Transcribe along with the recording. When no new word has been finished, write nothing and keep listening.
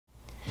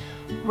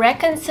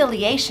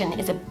Reconciliation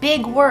is a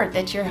big word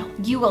that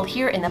you will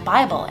hear in the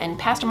Bible, and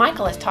Pastor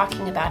Michael is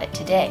talking about it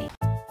today.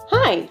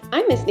 Hi,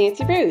 I'm Miss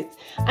Nancy Ruth.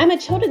 I'm a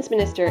children's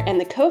minister and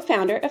the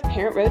co-founder of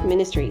Parent Road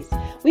Ministries.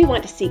 We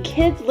want to see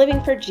kids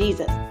living for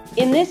Jesus.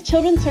 In this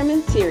children's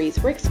sermon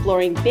series, we're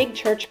exploring big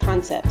church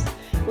concepts.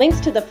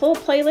 Links to the full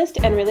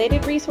playlist and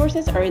related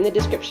resources are in the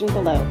description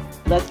below.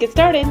 Let's get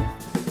started.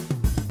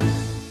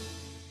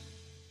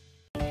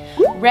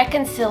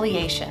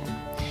 Reconciliation.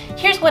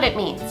 Here's what it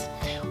means.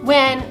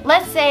 When,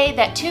 let's say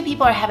that two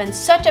people are having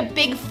such a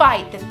big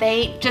fight that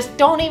they just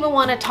don't even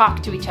want to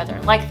talk to each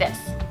other, like this.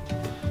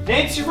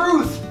 Nancy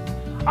Ruth,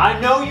 I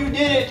know you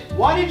did it.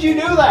 Why did you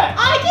do that?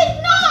 I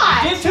did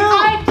not! You did too!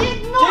 I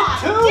did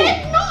not! Did too!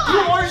 Did not!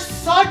 You are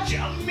such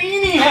a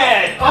meanie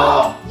head!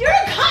 Oh! You're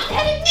a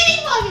cotton-headed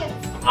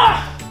mini-muggins!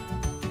 Ah.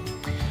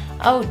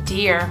 Oh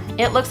dear,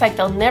 it looks like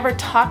they'll never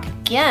talk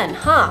again,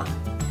 huh?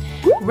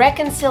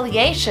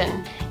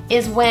 Reconciliation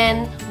is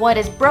when what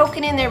is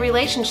broken in their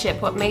relationship,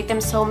 what made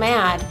them so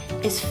mad,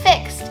 is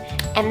fixed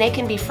and they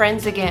can be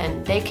friends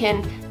again. They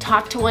can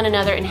talk to one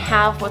another and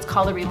have what's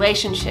called a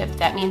relationship.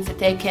 That means that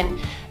they can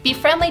be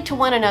friendly to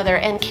one another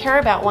and care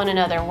about one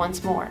another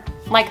once more,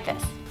 like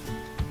this.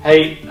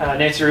 Hey,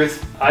 Nancy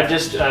Ruth,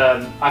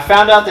 I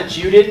found out that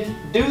you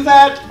didn't do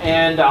that,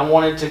 and I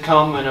wanted to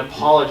come and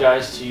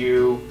apologize to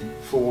you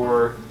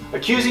for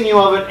accusing you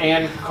of it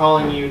and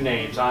calling you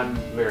names. I'm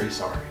very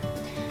sorry.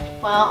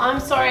 Well, I'm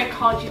sorry I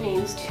called you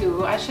names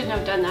too. I shouldn't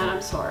have done that.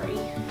 I'm sorry.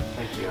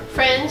 Thank you.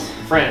 Friends?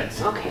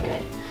 Friends. Okay,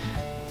 good.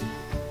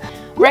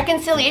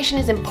 Reconciliation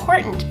is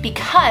important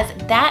because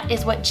that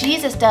is what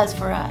Jesus does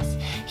for us.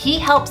 He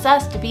helps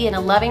us to be in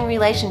a loving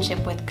relationship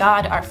with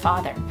God our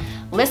Father.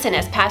 Listen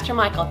as Pastor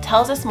Michael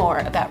tells us more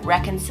about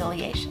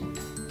reconciliation.